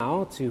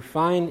now to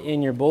find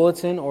in your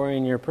bulletin or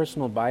in your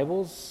personal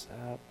Bibles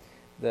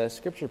the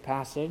scripture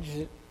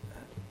passages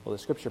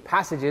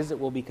that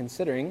we'll be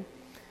considering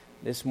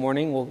this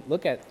morning. We'll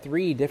look at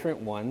 3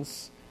 different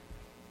ones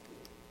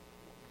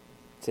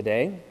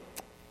today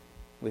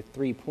with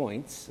 3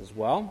 points as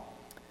well.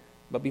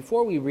 But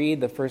before we read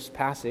the first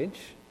passage,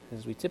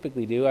 as we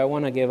typically do, I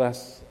want to give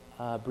us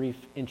a brief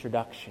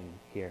introduction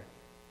here.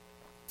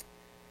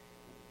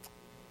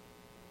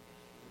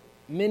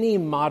 Many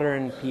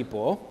modern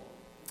people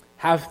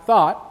have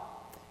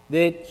thought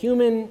that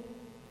human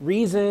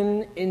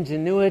reason,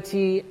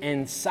 ingenuity,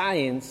 and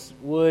science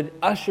would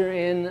usher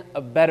in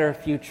a better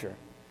future,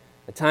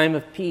 a time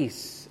of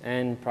peace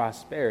and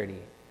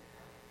prosperity.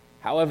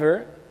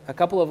 However, a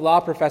couple of law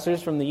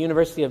professors from the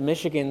University of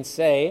Michigan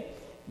say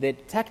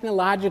that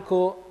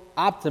technological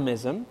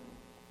optimism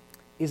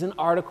is an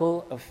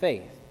article of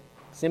faith.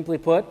 Simply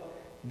put,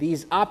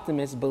 these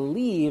optimists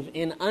believe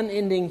in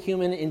unending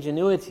human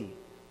ingenuity,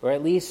 or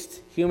at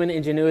least human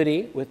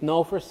ingenuity with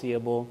no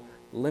foreseeable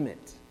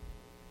limit.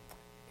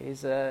 It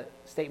is a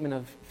statement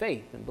of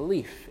faith and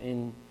belief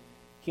in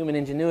human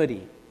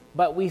ingenuity.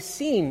 But we've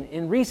seen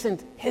in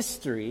recent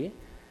history,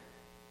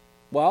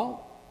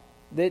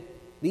 that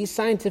these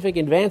scientific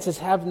advances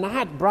have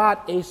not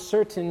brought a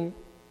certain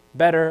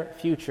better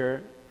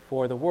future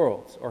for the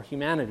world or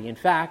humanity. In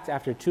fact,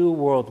 after 2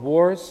 world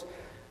wars,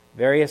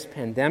 various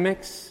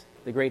pandemics,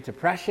 the Great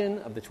Depression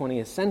of the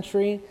 20th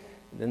century,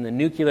 then the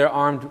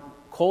nuclear-armed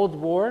Cold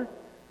War,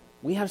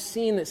 we have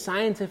seen that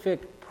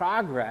scientific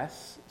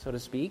progress, so to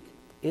speak,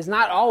 is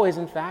not always,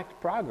 in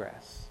fact,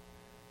 progress.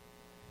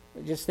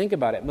 Just think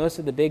about it. Most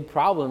of the big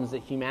problems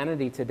that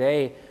humanity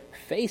today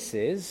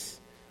faces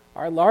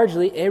are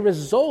largely a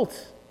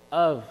result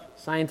of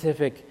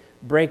scientific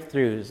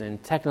breakthroughs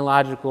and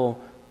technological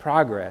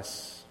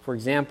progress. For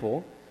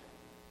example,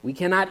 we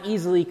cannot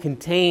easily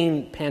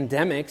contain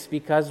pandemics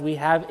because we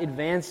have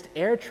advanced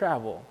air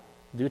travel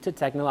due to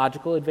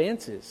technological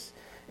advances.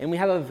 And we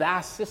have a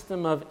vast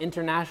system of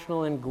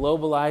international and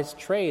globalized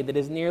trade that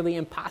is nearly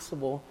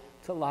impossible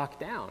to lock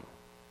down.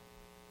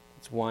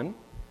 That's one.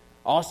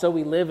 Also,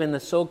 we live in the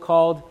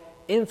so-called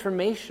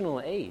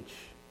informational age,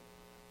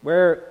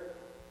 where,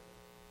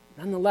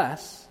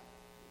 nonetheless,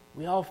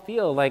 we all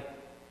feel like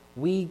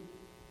we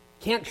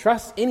can't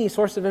trust any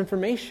source of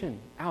information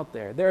out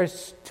there.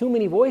 There's too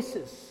many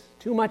voices,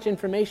 too much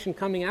information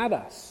coming at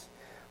us,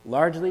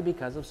 largely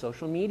because of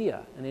social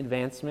media and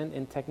advancement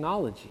in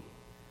technology.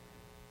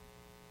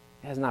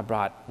 It has not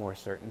brought more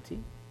certainty.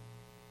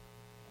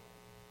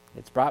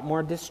 It's brought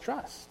more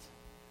distrust.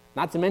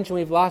 Not to mention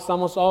we've lost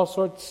almost all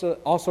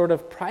sort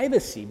of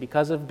privacy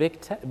because of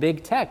big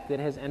tech that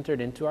has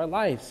entered into our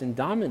lives and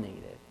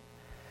dominated.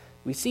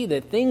 We see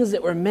that things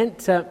that were meant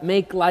to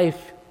make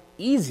life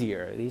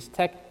easier, these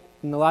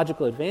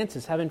technological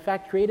advances, have in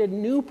fact created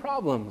new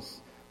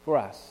problems for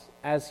us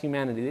as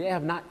humanity. They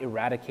have not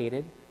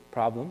eradicated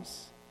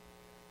problems.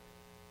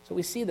 So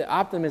we see that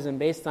optimism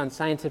based on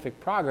scientific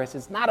progress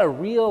is not a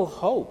real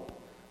hope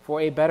for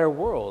a better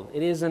world.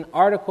 It is an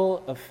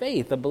article of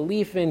faith, a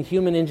belief in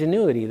human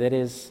ingenuity that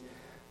is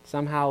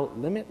somehow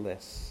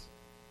limitless.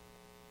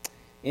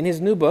 In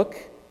his new book,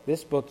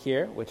 this book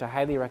here, which I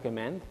highly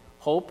recommend,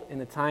 Hope in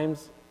the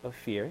Times of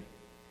Fear,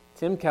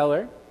 Tim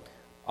Keller,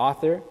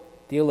 author,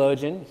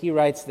 theologian, he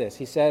writes this.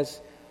 He says,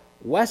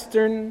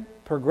 Western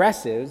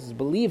progressives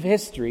believe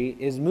history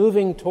is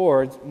moving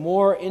towards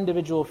more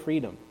individual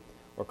freedom,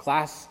 or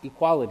class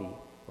equality,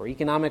 or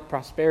economic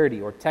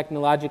prosperity, or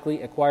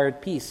technologically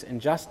acquired peace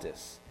and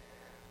justice.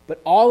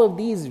 But all of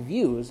these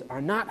views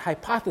are not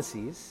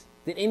hypotheses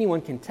that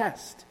anyone can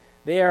test.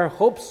 They are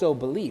hope-so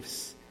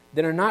beliefs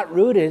that are not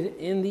rooted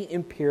in the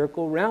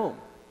empirical realm.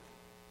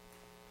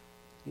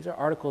 These are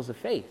articles of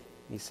faith,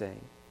 he's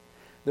saying.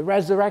 The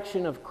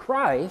resurrection of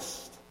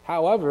Christ,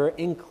 however,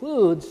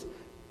 includes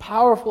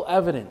powerful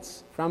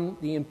evidence from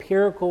the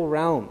empirical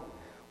realm.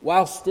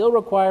 While still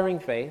requiring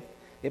faith,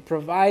 it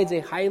provides a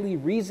highly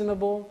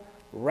reasonable,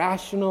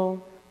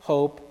 rational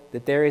hope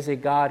that there is a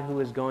God who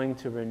is going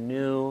to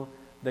renew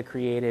the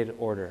created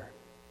order.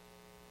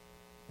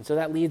 And so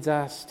that leads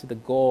us to the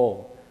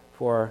goal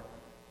for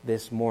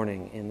this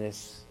morning in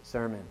this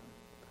sermon.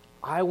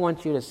 I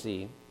want you to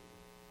see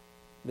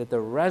that the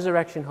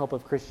resurrection hope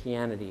of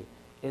Christianity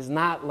is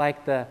not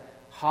like the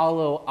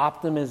hollow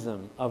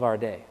optimism of our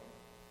day.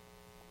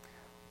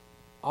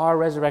 Our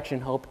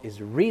resurrection hope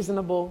is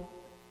reasonable,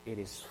 it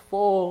is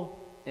full,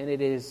 and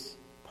it is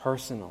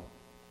personal.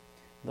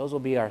 Those will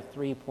be our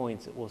 3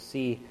 points that we'll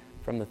see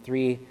from the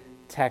 3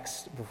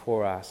 texts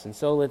before us. And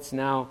so let's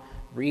now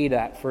read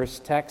that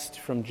first text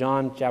from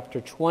John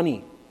chapter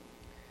 20.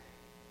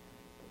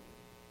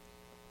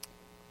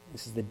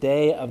 This is the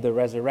day of the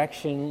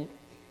resurrection,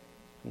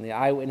 and the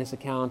eyewitness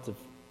account of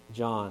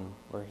John,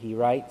 where he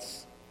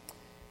writes,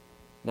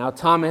 Now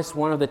Thomas,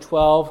 one of the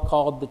 12,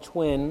 called the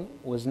twin,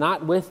 was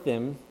not with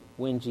them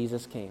when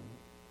Jesus came.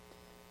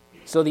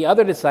 So the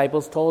other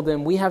disciples told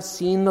him, We have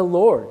seen the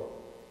Lord.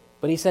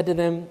 But he said to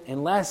them,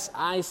 Unless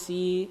I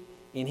see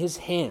in his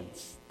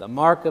hands the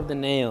mark of the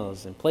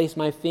nails, and place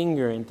my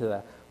finger into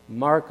the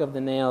mark of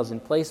the nails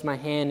and place my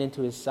hand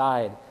into his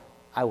side,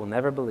 I will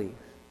never believe."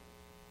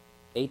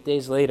 8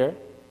 days later,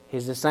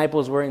 his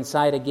disciples were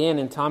inside again,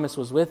 and Thomas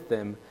was with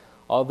them.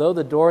 Although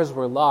the doors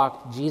were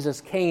locked,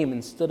 Jesus came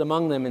and stood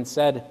among them and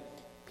said,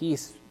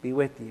 "Peace be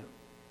with you."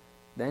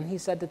 Then he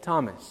said to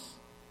Thomas,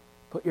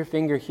 "Put your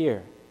finger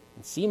here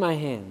and see my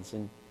hands,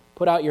 and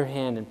put out your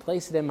hand and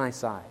place it in my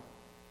side.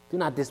 Do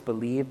not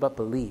disbelieve, but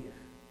believe."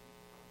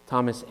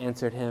 Thomas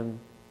answered him,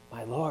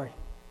 "My Lord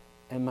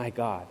and my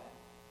God."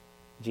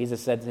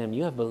 Jesus said to him,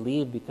 "You have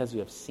believed because you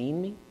have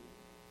seen me?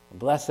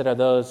 Blessed are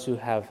those who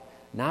have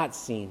not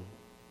seen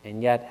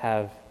and yet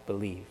have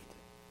believed."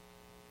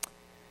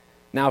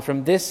 Now,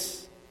 from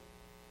this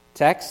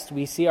text,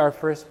 we see our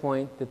first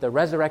point, that the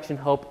resurrection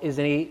hope is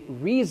a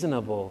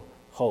reasonable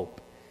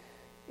hope.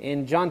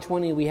 In John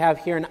 20, we have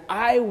here an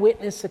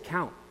eyewitness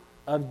account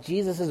of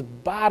Jesus'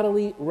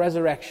 bodily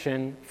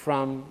resurrection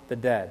from the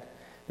dead.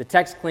 The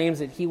text claims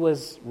that he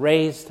was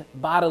raised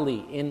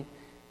bodily in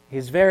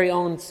his very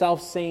own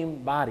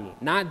self-same body,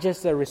 not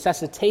just a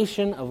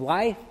resuscitation of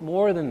life,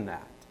 more than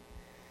that.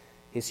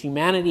 His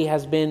humanity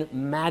has been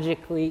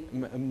majestically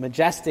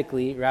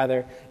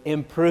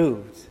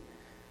improved.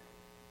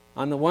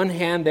 On the one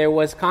hand, there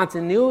was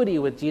continuity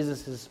with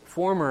Jesus'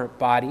 former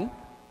body,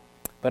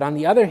 but on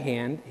the other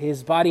hand,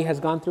 his body has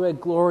gone through a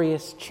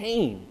glorious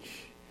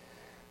change.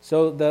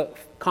 So the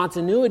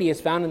continuity is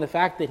found in the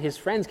fact that his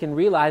friends can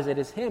realize it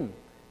is him,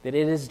 that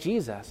it is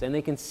Jesus, and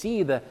they can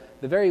see the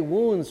very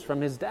wounds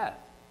from his death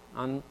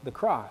on the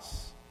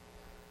cross.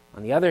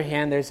 On the other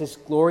hand, there's this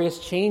glorious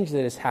change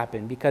that has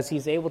happened because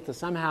he's able to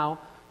somehow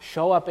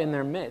show up in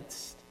their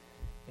midst,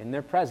 in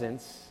their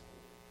presence,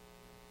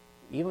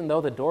 even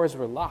though the doors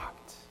were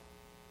locked.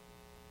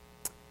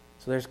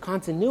 So there's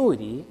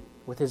continuity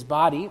with his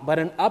body, but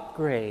an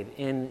upgrade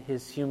in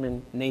his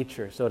human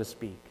nature, so to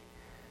speak.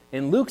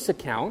 In Luke's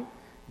account,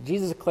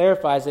 Jesus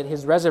clarifies that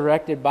his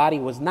resurrected body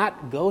was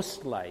not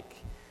ghost-like.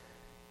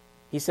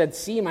 He said,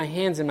 "See my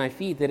hands and my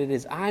feet, that it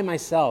is I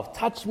myself.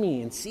 Touch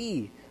me and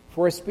see.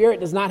 For a spirit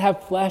does not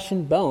have flesh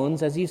and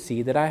bones, as you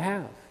see that I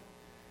have."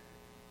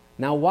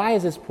 Now, why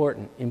is this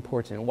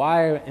important?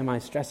 Why am I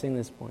stressing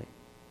this point?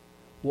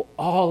 Well,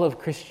 all of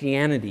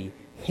Christianity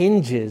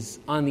hinges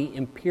on the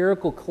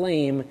empirical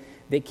claim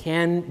that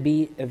can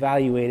be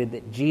evaluated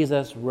that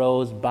Jesus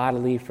rose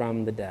bodily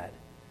from the dead.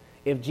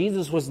 If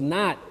Jesus was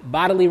not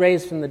bodily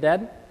raised from the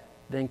dead,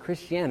 then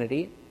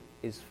Christianity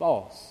is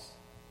false.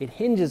 It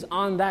hinges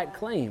on that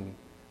claim,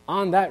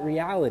 on that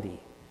reality.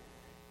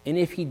 And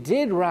if he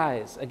did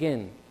rise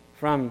again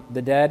from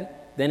the dead,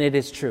 then it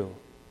is true,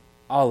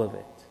 all of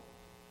it.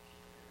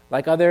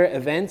 Like other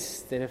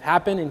events that have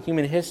happened in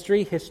human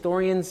history,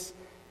 historians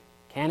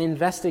can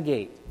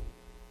investigate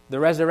the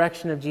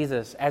resurrection of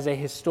Jesus as a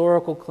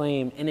historical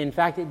claim, and in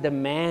fact it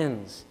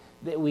demands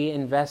that we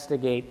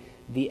investigate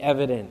the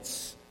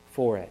evidence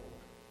for it.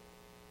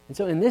 And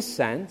so in this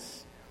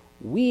sense,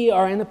 we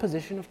are in the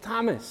position of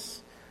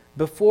Thomas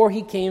before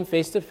he came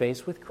face to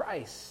face with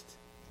Christ.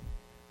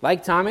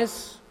 Like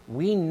Thomas,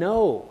 we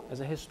know as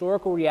a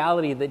historical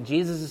reality that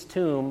Jesus'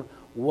 tomb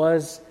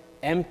was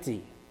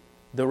empty.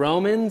 The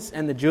Romans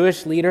and the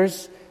Jewish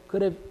leaders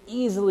could have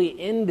easily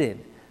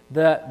ended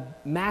the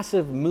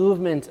massive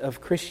movement of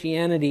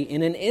Christianity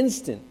in an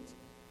instant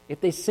if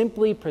they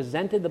simply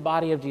presented the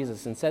body of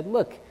Jesus and said,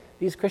 "Look,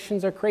 these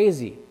Christians are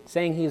crazy,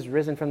 saying he's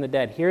risen from the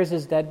dead. Here's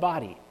his dead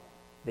body."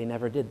 They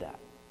never did that.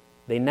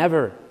 They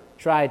never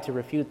tried to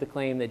refute the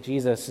claim that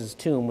Jesus'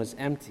 tomb was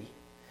empty.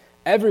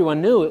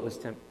 Everyone knew it was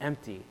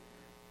empty,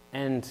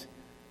 and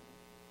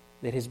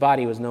that his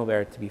body was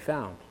nowhere to be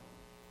found.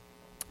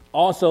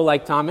 Also,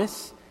 like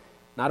Thomas,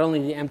 not only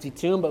the empty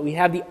tomb, but we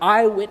have the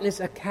eyewitness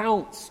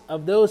accounts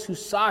of those who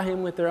saw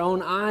him with their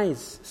own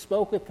eyes,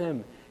 spoke with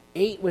him,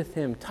 ate with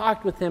him,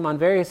 talked with him on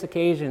various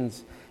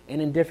occasions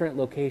and in different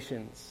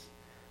locations.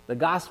 The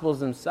Gospels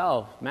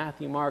themselves,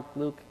 Matthew, Mark,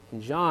 Luke,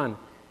 and John,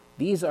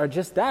 these are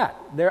just that.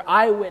 They're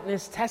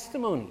eyewitness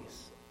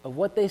testimonies of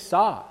what they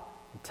saw,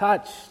 and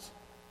touched,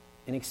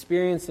 and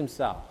experienced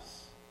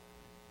themselves.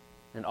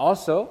 And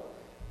also,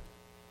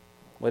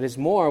 what is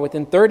more,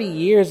 within 30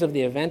 years of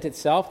the event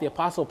itself, the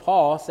Apostle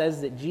Paul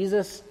says that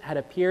Jesus had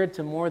appeared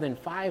to more than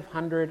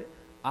 500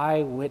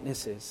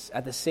 eyewitnesses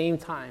at the same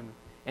time.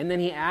 And then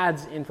he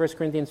adds in 1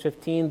 Corinthians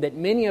 15 that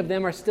many of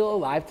them are still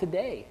alive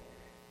today.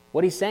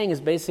 What he's saying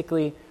is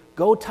basically,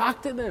 go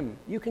talk to them.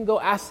 You can go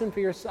ask them for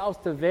yourselves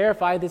to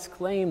verify this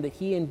claim that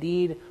he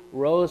indeed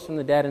rose from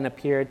the dead and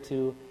appeared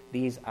to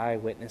these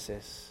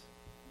eyewitnesses.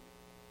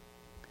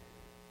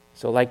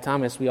 So like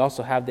Thomas, we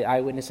also have the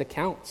eyewitness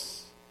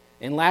accounts.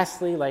 And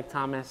lastly, like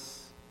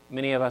Thomas,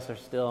 many of us are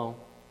still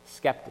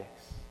skeptics.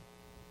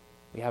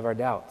 We have our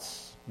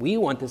doubts. We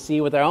want to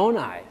see with our own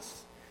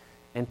eyes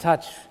and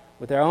touch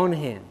with our own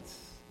hands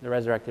the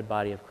resurrected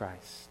body of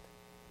Christ.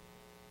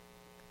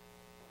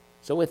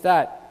 So with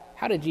that,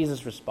 how did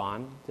Jesus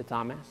respond to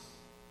Thomas?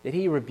 Did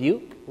he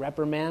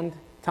reprimand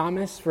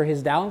Thomas for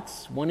his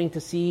doubts, wanting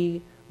to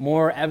see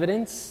more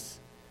evidence?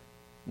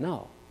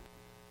 No.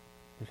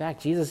 In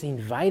fact, Jesus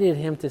invited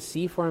him to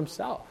see for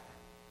himself.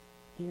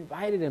 He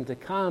invited him to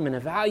come and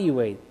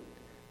evaluate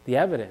the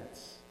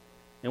evidence.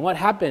 And what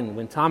happened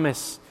when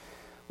Thomas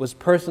was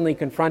personally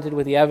confronted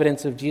with the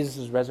evidence of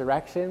Jesus'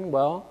 resurrection?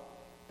 Well,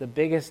 the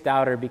biggest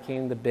doubter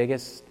became the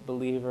biggest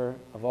believer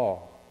of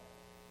all.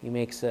 He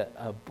makes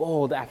a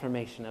bold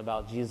affirmation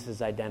about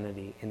Jesus'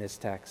 identity in this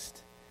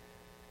text.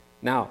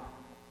 Now,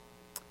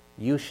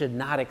 you should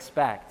not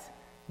expect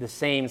the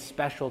same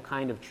special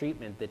kind of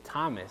treatment that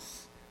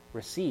Thomas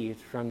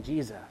received from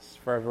Jesus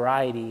for a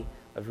variety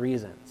of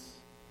reasons.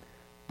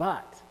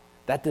 But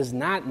that does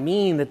not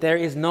mean that there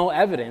is no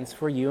evidence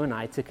for you and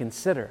I to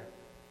consider.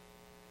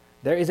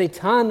 There is a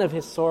ton of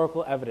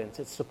historical evidence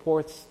that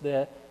supports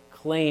the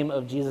claim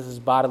of Jesus'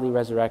 bodily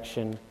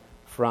resurrection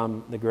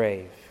from the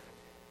grave.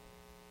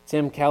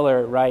 Tim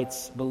Keller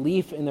writes,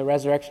 "Belief in the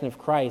resurrection of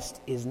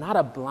Christ is not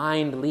a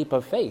blind leap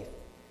of faith.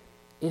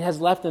 It has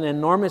left an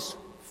enormous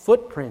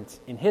footprint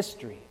in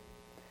history.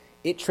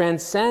 It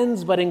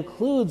transcends but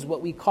includes what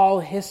we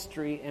call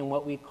history and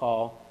what we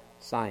call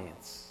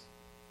science."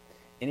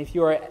 And if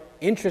you are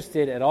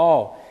interested at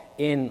all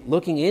in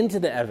looking into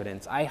the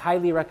evidence, I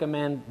highly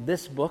recommend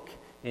this book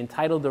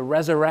entitled The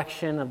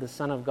Resurrection of the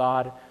Son of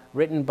God,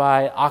 written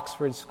by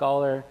Oxford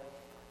scholar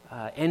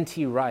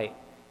N.T. Wright,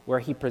 where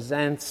he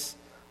presents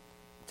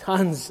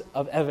tons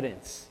of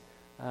evidence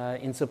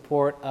in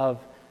support of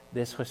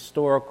this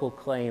historical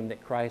claim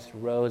that Christ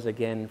rose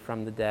again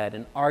from the dead,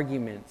 and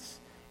arguments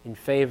in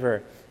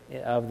favor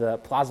of the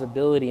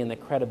plausibility and the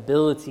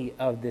credibility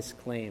of this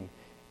claim.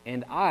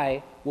 And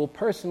I will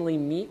personally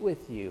meet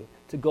with you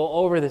to go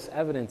over this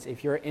evidence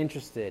if you're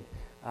interested.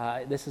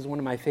 This is one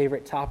of my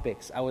favorite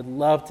topics. I would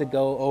love to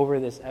go over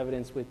this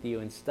evidence with you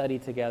and study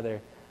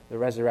together the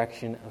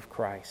resurrection of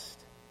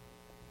Christ.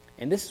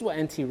 And this is what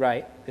N.T.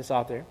 Wright, this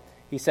author,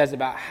 he says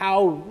about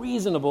how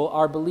reasonable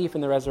our belief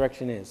in the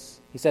resurrection is.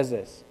 He says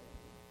this: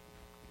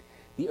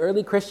 "The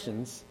early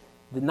Christians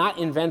did not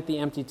invent the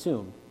empty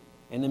tomb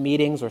and the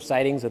meetings or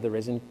sightings of the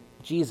risen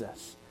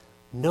Jesus.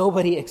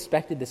 Nobody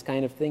expected this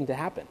kind of thing to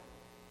happen.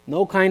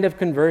 No kind of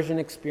conversion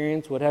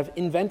experience would have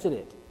invented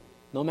it,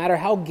 no matter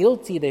how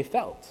guilty they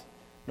felt,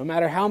 no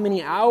matter how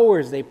many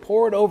hours they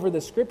poured over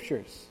the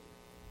Scriptures.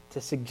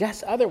 To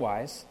suggest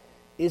otherwise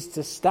is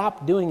to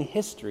stop doing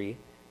history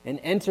and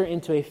enter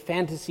into a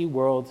fantasy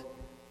world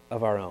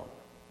of our own."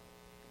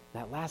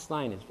 That last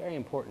line is very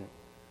important,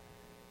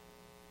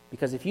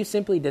 because if you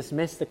simply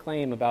dismiss the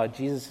claim about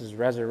Jesus'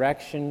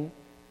 resurrection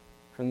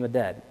from the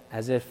dead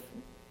as if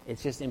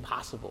it's just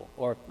impossible,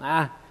 or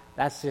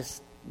that's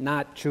just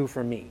not true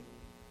for me,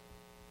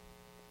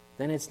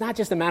 then it's not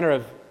just a matter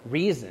of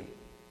reason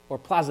or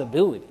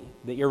plausibility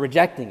that you're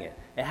rejecting it.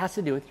 It has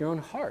to do with your own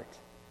heart.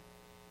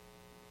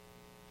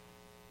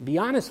 Be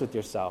honest with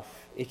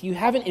yourself. If you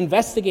haven't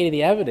investigated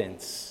the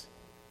evidence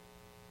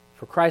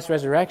for Christ's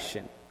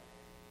resurrection,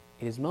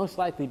 it is most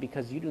likely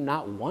because you do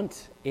not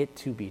want it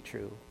to be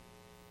true.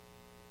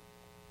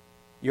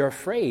 You're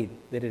afraid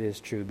that it is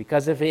true,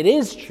 because if it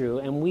is true,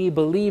 and we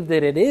believe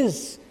that it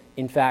is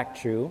in fact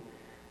true,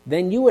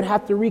 then you would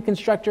have to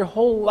reconstruct your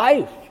whole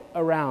life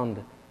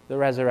around the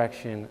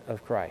resurrection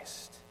of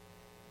Christ.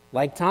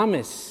 Like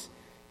Thomas,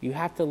 you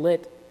have to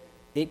let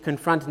it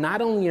confront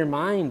not only your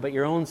mind, but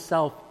your own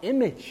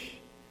self-image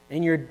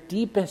and your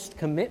deepest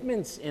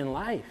commitments in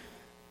life.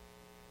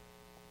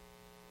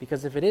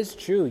 Because if it is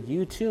true,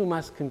 you too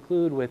must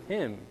conclude with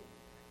him,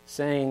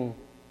 saying,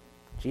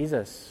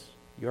 "Jesus,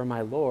 you're my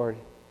Lord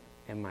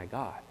and my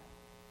God."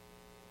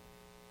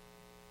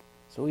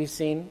 So we've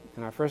seen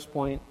in our first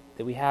point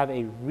that we have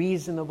a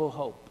reasonable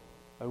hope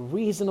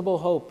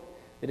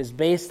that is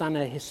based on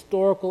a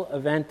historical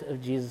event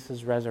of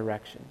Jesus'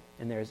 resurrection.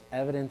 And there is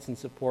evidence in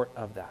support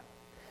of that.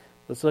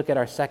 Let's look at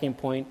our second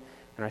point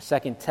and our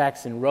second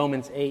text in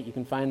Romans 8. You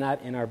can find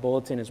that in our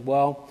bulletin as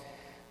well,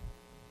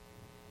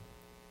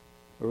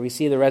 where we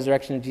see the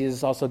resurrection of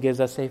Jesus also gives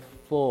us a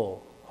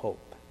full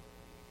hope.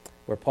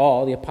 Where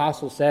Paul, the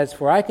apostle, says,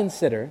 "For I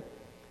consider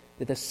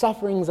that the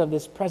sufferings of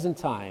this present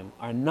time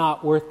are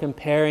not worth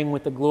comparing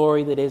with the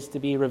glory that is to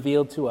be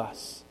revealed to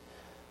us.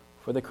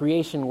 For the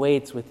creation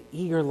waits with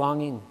eager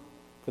longing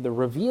for the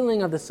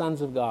revealing of the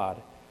sons of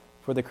God.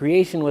 For the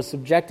creation was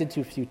subjected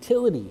to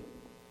futility,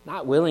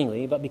 not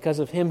willingly, but because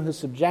of him who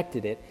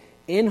subjected it,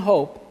 in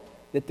hope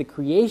that the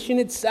creation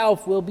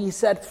itself will be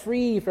set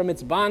free from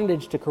its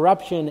bondage to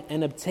corruption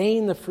and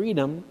obtain the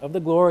freedom of the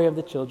glory of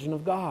the children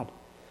of God.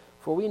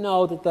 For we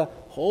know that the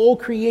whole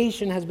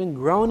creation has been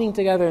groaning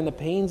together in the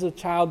pains of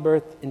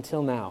childbirth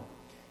until now.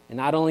 And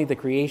not only the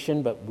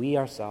creation, but we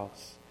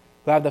ourselves,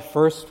 who have the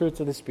first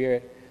fruits of the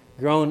Spirit,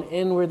 groan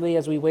inwardly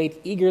as we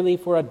wait eagerly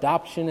for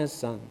adoption as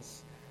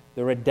sons,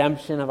 the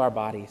redemption of our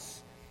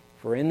bodies.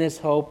 For in this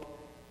hope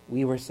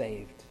we were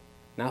saved.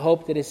 Now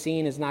hope that is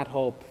seen is not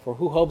hope, for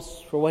who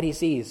hopes for what he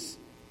sees?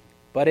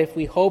 But if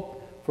we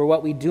hope for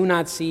what we do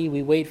not see,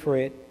 we wait for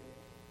it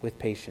with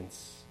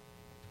patience."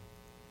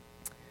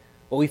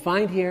 What we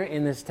find here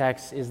in this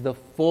text is the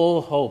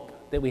full hope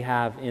that we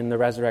have in the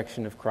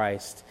resurrection of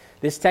Christ.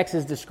 This text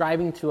is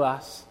describing to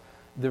us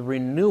the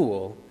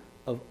renewal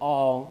of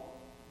all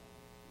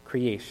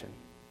creation.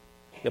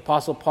 The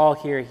Apostle Paul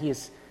here, he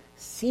is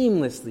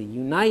seamlessly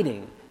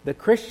uniting the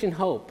Christian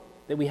hope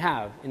that we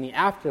have in the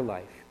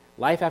afterlife,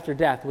 life after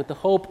death, with the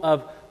hope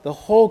of the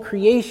whole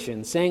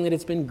creation, saying that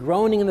it's been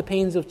groaning in the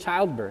pains of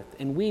childbirth,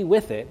 and we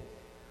with it,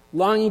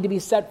 longing to be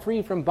set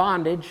free from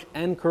bondage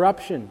and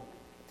corruption.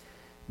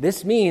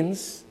 This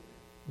means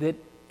that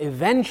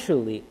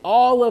eventually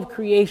all of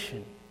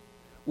creation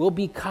will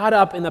be caught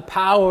up in the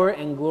power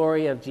and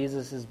glory of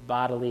Jesus'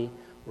 bodily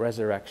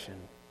resurrection.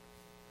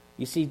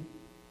 You see,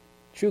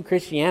 true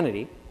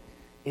Christianity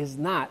is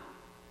not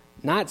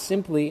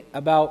simply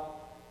about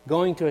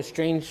going to a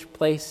strange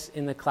place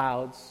in the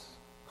clouds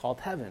called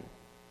heaven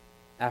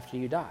after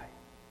you die.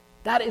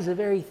 That is a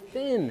very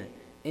thin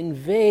and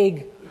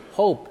vague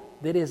hope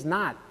that is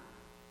not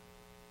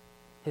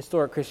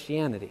historic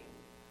Christianity.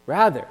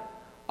 Rather,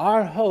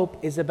 our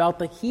hope is about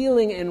the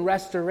healing and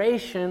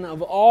restoration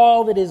of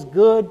all that is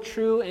good,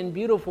 true, and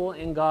beautiful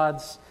in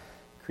God's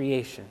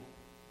creation.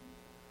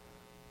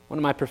 One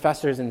of my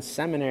professors in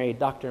seminary,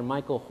 Dr.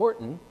 Michael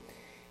Horton,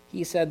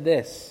 he said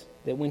this,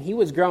 that when he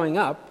was growing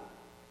up,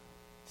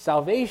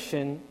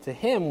 salvation to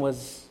him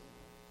was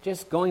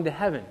just going to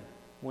heaven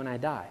when I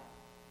die.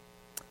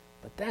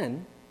 But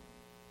then,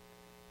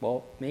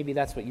 well, maybe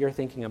that's what you're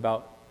thinking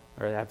about,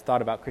 or have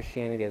thought about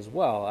Christianity as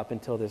well up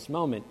until this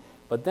moment.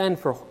 But then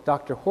for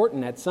Dr.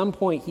 Horton, at some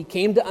point, he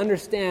came to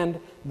understand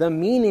the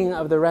meaning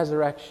of the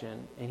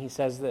resurrection. And he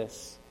says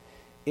this,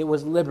 it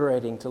was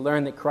liberating to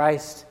learn that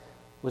Christ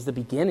was the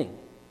beginning,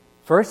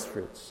 first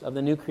fruits of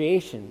the new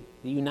creation.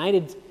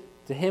 United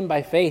to him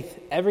by faith,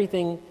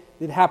 everything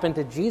that happened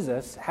to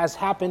Jesus has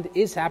happened,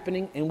 is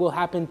happening, and will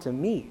happen to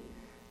me.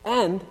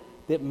 And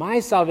that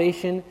my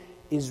salvation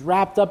is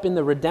wrapped up in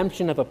the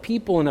redemption of a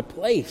people and a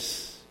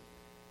place,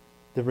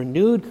 the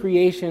renewed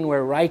creation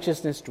where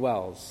righteousness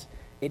dwells.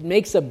 It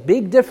makes a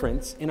big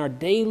difference in our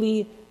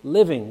daily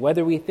living,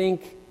 whether we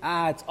think,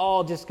 it's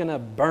all just going to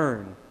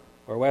burn,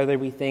 or whether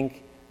we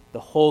think the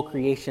whole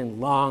creation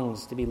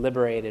longs to be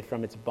liberated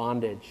from its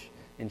bondage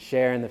and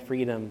share in the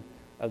freedom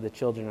of the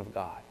children of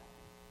God.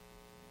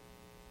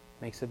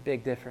 Makes a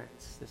big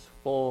difference, this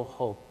full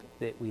hope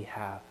that we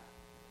have.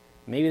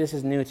 Maybe this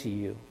is new to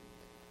you.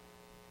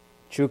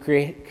 True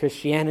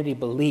Christianity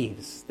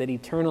believes that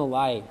eternal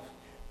life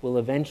will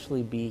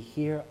eventually be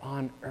here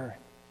on earth.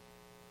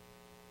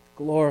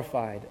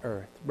 Glorified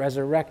earth,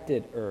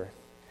 resurrected earth.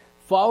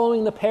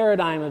 Following the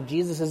paradigm of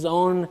Jesus'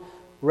 own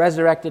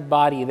resurrected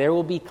body, there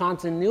will be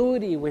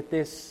continuity with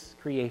this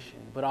creation,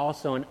 but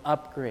also an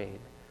upgrade,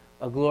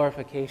 a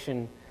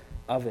glorification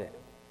of it.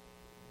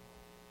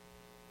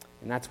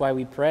 And that's why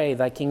we pray,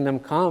 thy kingdom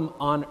come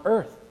on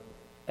earth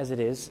as it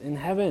is in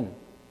heaven.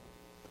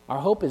 Our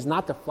hope is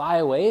not to fly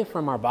away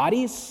from our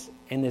bodies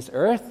in this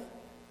earth.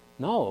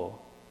 No.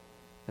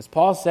 As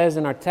Paul says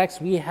in our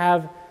text, we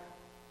have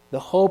the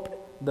hope,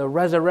 the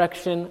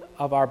resurrection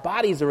of our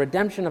bodies, the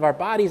redemption of our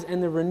bodies,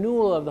 and the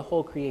renewal of the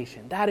whole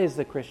creation. That is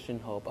the Christian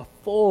hope, a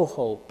full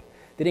hope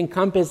that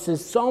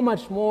encompasses so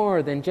much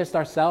more than just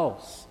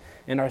ourselves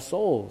and our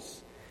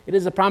souls. It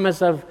is a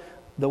promise of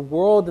the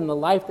world and the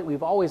life that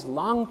we've always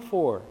longed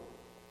for.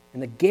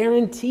 And the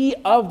guarantee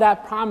of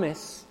that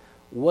promise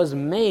was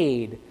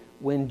made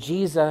when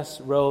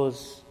Jesus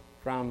rose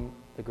from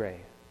the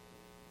grave.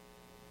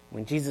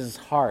 When Jesus'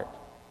 heart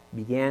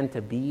began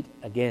to beat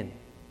again,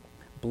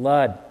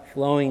 blood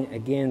flowing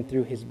again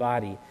through his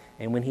body.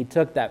 And when he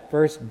took that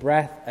first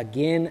breath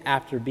again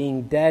after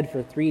being dead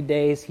for 3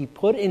 days, he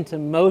put into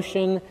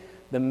motion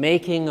the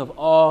making of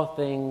all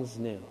things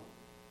new,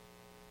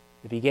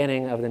 the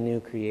beginning of the new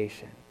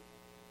creation.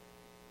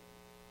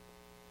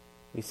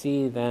 We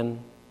see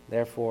then,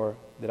 therefore,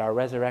 that our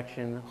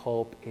resurrection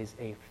hope is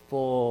a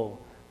full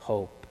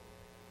hope.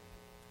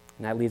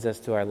 And that leads us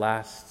to our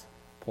last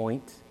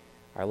point,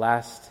 our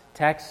last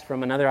text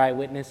from another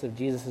eyewitness of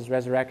Jesus'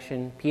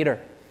 resurrection, Peter.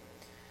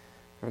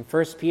 From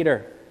 1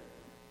 Peter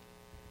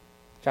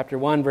chapter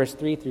 1, verse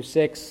 3 through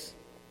 6,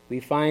 we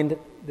find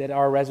that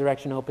our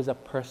resurrection hope is a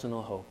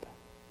personal hope,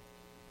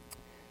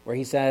 where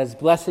he says,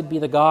 "Blessed be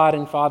the God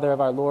and Father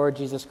of our Lord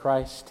Jesus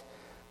Christ.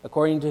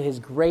 According to his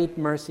great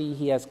mercy,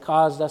 he has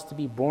caused us to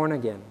be born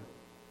again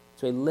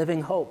to a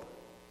living hope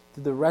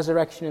through the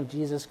resurrection of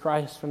Jesus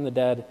Christ from the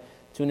dead,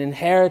 to an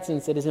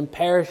inheritance that is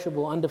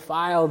imperishable,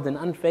 undefiled, and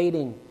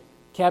unfading,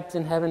 kept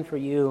in heaven for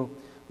you,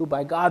 who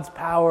by God's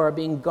power are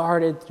being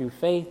guarded through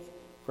faith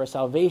for a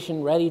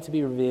salvation ready to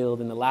be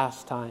revealed in the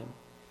last time.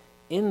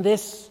 In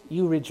this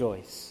you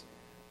rejoice,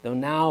 though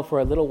now for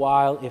a little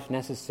while, if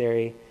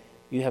necessary,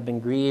 you have been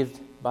grieved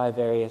by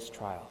various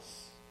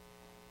trials."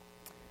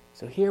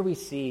 So here we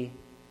see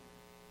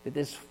that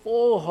this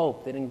full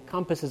hope that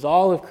encompasses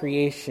all of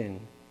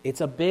creation,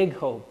 it's a big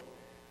hope,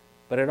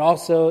 but it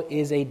also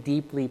is a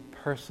deeply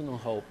personal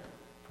hope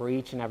for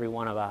each and every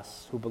one of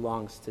us who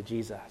belongs to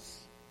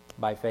Jesus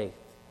by faith.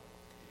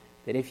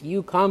 That if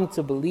you come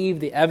to believe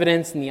the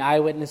evidence and the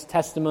eyewitness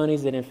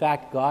testimonies that in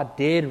fact God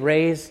did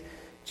raise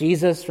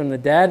Jesus from the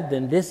dead,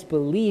 then this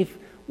belief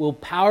will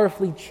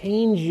powerfully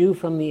change you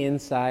from the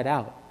inside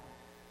out.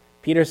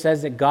 Peter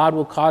says that God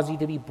will cause you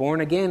to be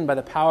born again by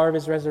the power of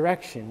his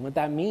resurrection. What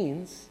that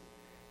means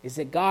is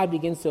that God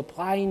begins to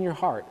apply in your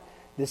heart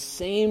the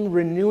same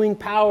renewing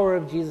power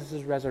of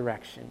Jesus'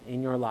 resurrection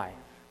in your life.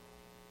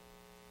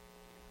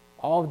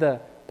 All of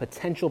the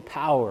potential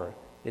power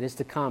that is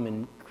to come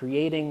in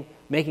creating,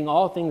 making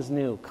all things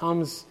new,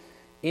 comes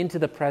into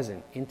the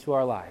present, into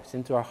our lives,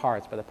 into our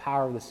hearts by the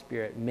power of the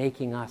Spirit,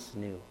 making us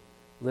new,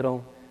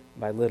 little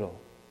by little.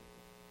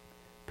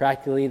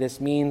 Practically,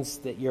 this means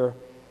that you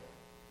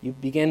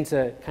begin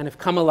to kind of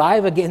come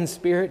alive again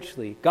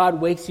spiritually. God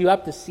wakes you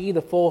up to see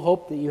the full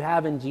hope that you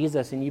have in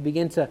Jesus, and you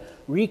begin to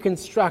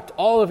reconstruct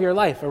all of your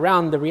life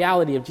around the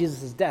reality of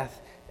Jesus'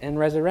 death and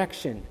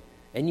resurrection.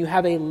 And you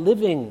have a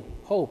living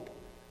hope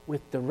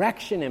with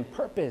direction and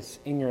purpose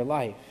in your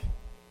life.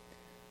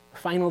 A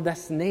final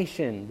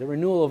destination, the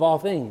renewal of all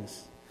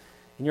things.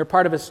 And you're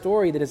part of a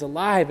story that is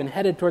alive and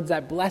headed towards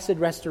that blessed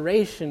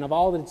restoration of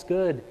all that's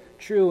good,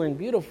 true, and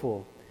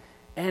beautiful.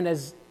 And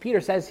as Peter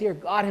says here,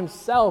 God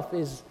himself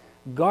is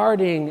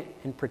guarding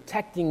and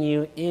protecting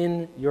you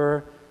in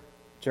your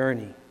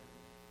journey.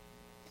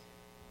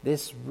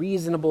 This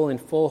reasonable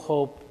and full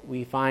hope,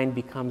 we find,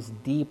 becomes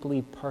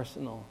deeply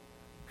personal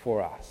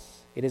for us.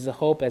 It is a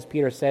hope, as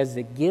Peter says,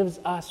 that gives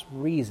us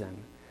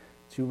reason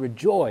to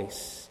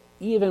rejoice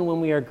even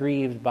when we are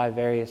grieved by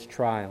various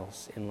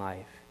trials in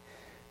life.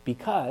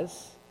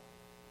 Because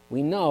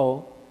we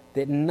know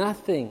that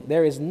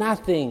there is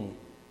nothing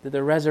that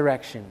the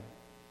resurrection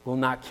will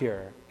not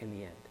cure in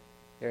the end.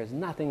 There is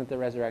nothing that the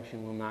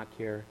resurrection will not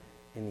cure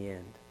in the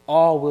end.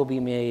 All will be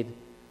made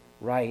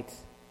right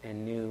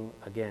and new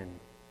again.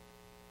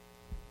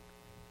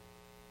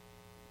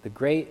 The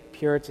great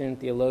Puritan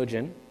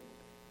theologian,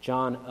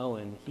 John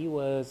Owen, he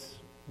was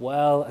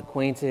well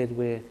acquainted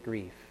with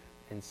grief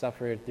and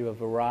suffered through a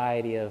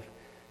variety of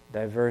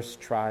diverse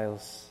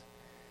trials.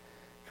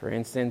 For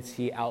instance,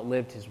 he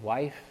outlived his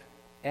wife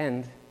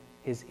and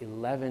his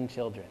 11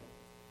 children.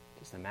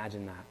 Just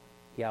imagine that.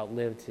 He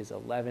outlived his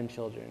 11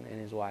 children and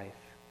his wife.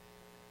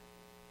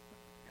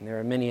 And there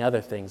are many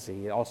other things that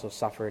he also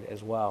suffered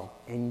as well.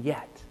 And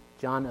yet,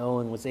 John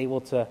Owen was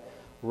able to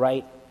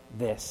write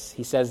this.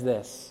 He says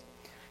this: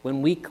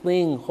 when we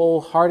cling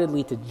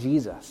wholeheartedly to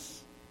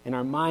Jesus, and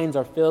our minds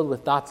are filled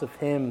with thoughts of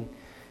him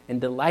and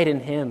delight in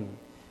him,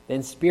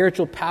 then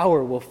spiritual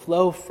power will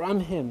flow from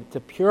him to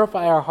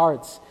purify our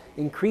hearts,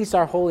 increase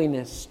our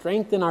holiness,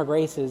 strengthen our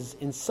graces,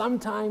 and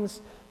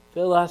sometimes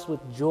fill us with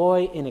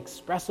joy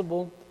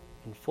inexpressible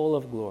and full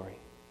of glory.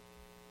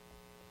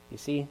 You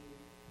see,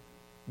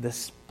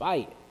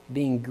 despite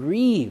being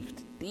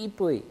grieved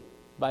deeply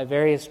by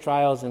various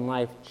trials in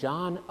life,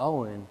 John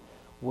Owen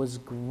was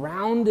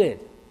grounded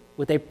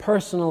with a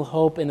personal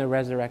hope in the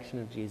resurrection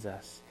of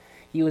Jesus.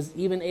 He was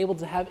even able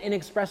to have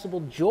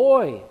inexpressible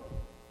joy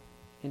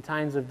in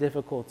times of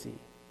difficulty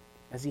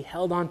as he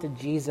held on to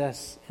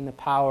Jesus in the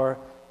power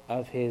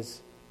of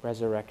his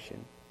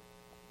resurrection.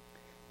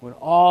 When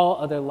all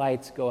other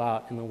lights go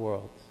out in the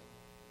world,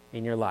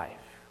 in your life,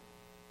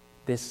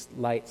 this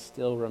light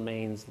still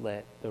remains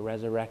lit, the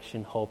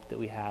resurrection hope that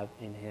we have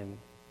in him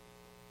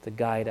to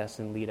guide us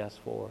and lead us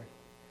forward.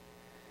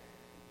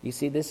 You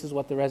see, this is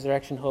what the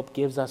resurrection hope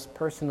gives us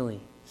personally: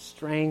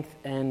 strength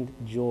and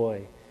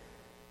joy.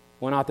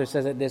 One author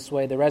says it this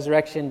way: the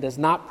resurrection does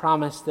not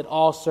promise that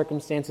all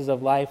circumstances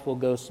of life will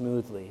go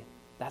smoothly.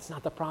 That's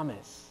not the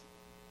promise.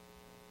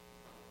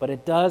 But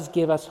it does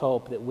give us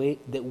hope that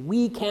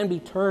we can be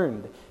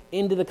turned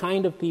into the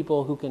kind of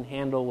people who can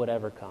handle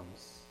whatever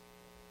comes.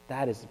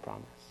 That is the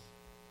promise.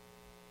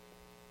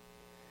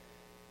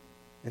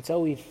 And so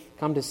we've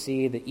come to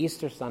see that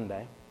Easter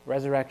Sunday,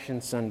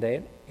 Resurrection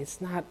Sunday,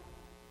 it's not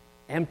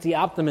empty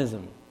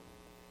optimism.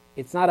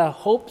 It's not a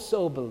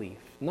hope-so belief.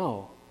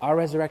 No, our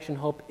resurrection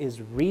hope is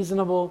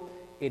reasonable,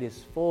 it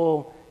is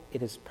full,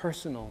 it is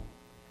personal.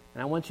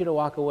 And I want you to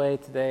walk away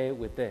today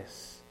with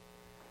this: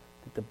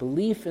 that the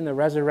belief in the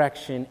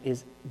resurrection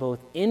is both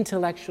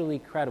intellectually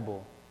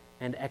credible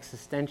and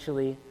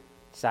existentially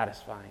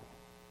satisfying.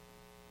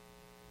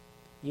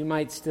 You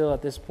might still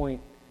at this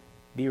point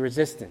be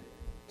resistant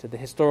to the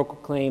historical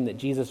claim that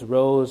Jesus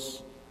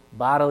rose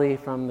bodily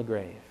from the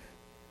grave.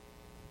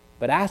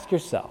 But ask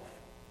yourself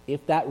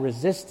if that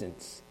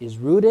resistance is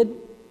rooted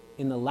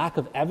in the lack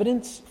of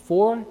evidence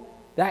for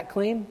that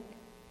claim,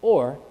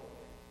 or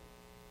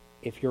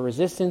if your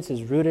resistance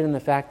is rooted in the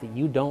fact that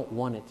you don't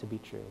want it to be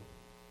true.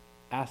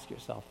 Ask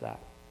yourself that.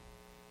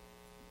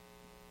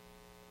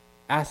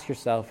 Ask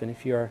yourself, and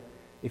if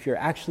you're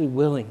actually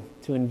willing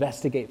to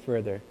investigate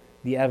further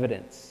the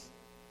evidence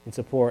in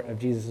support of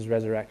Jesus'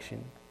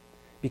 resurrection.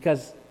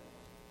 Because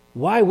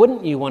why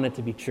wouldn't you want it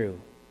to be true?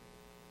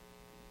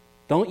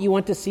 Don't you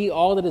want to see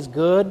all that is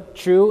good,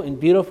 true, and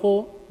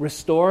beautiful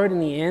restored in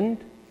the end,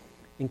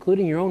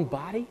 including your own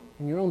body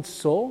and your own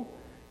soul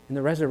in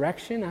the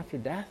resurrection after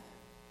death?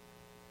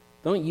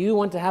 Don't you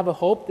want to have a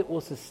hope that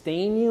will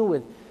sustain you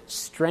with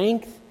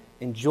strength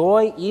and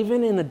joy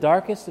even in the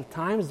darkest of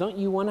times? Don't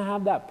you want to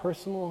have that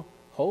personal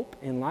hope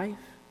in life?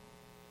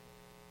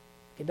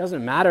 It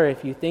doesn't matter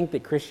if you think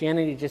that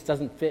Christianity just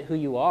doesn't fit who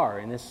you are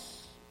in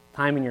this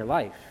time in your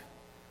life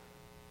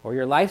or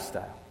your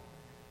lifestyle.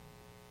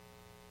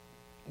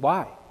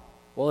 Why?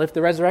 Well, if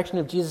the resurrection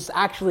of Jesus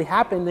actually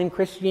happened, then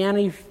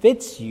Christianity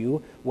fits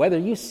you, whether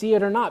you see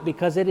it or not,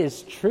 because it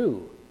is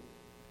true.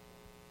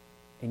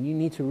 And you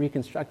need to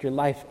reconstruct your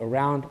life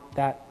around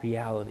that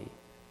reality.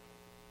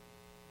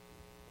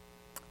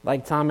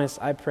 Like Thomas,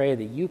 I pray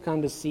that you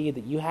come to see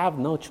that you have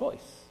no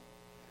choice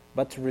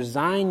but to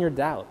resign your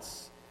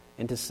doubts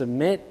and to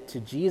submit to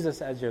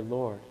Jesus as your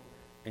Lord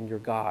and your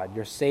God,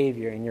 your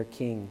Savior and your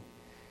King.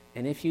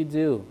 And if you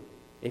do,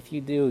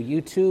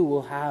 you too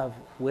will have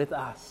with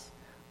us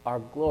our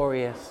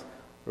glorious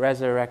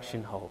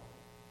resurrection hope.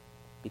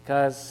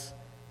 Because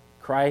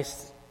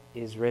Christ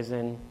is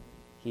risen,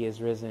 he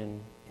is risen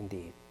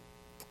indeed.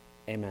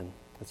 Amen.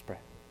 Let's pray.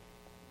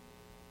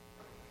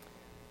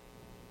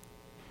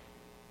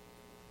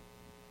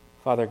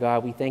 Father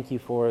God, we thank you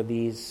for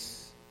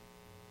these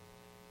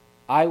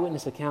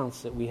eyewitness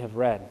accounts that we have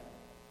read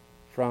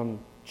from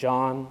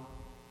John,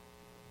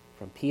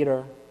 from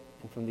Peter,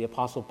 and from the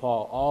Apostle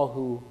Paul, all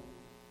who,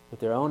 with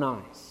their own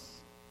eyes,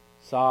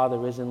 saw the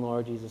risen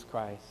Lord Jesus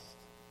Christ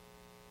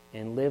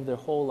and lived their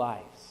whole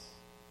lives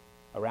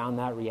around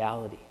that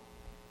reality,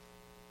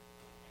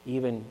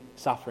 even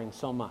suffering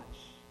so much,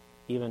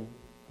 even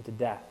to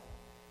death,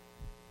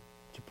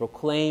 to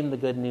proclaim the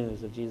good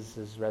news of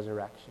Jesus'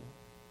 resurrection.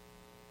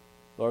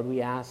 Lord,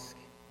 we ask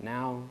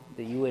now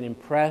that you would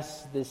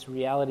impress this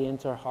reality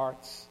into our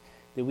hearts,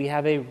 that we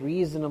have a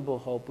reasonable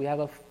hope, we have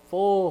a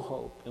full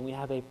hope, and we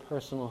have a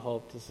personal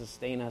hope to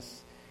sustain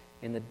us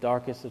in the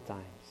darkest of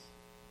times.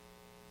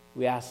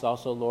 We ask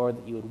also, Lord,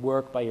 that you would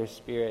work by your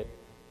Spirit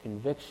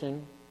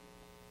conviction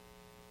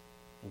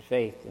and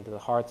faith into the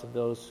hearts of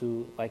those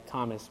who, like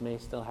Thomas, may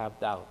still have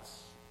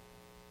doubts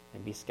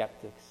and be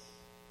skeptics.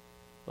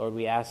 Lord,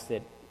 we ask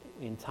that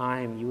in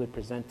time you would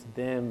present to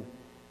them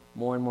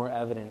more and more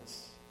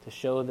evidence to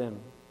show them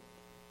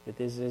that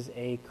this is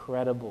a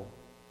credible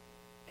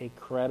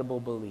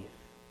belief,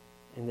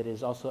 and that it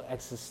is also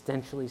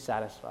existentially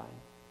satisfying.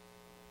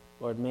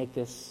 Lord, make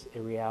this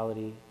a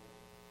reality.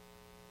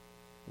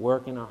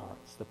 Work in our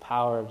hearts the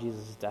power of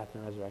Jesus' death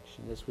and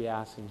resurrection. This we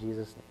ask in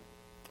Jesus'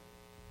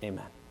 name.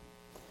 Amen.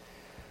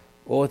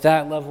 Well, with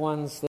that, loved ones,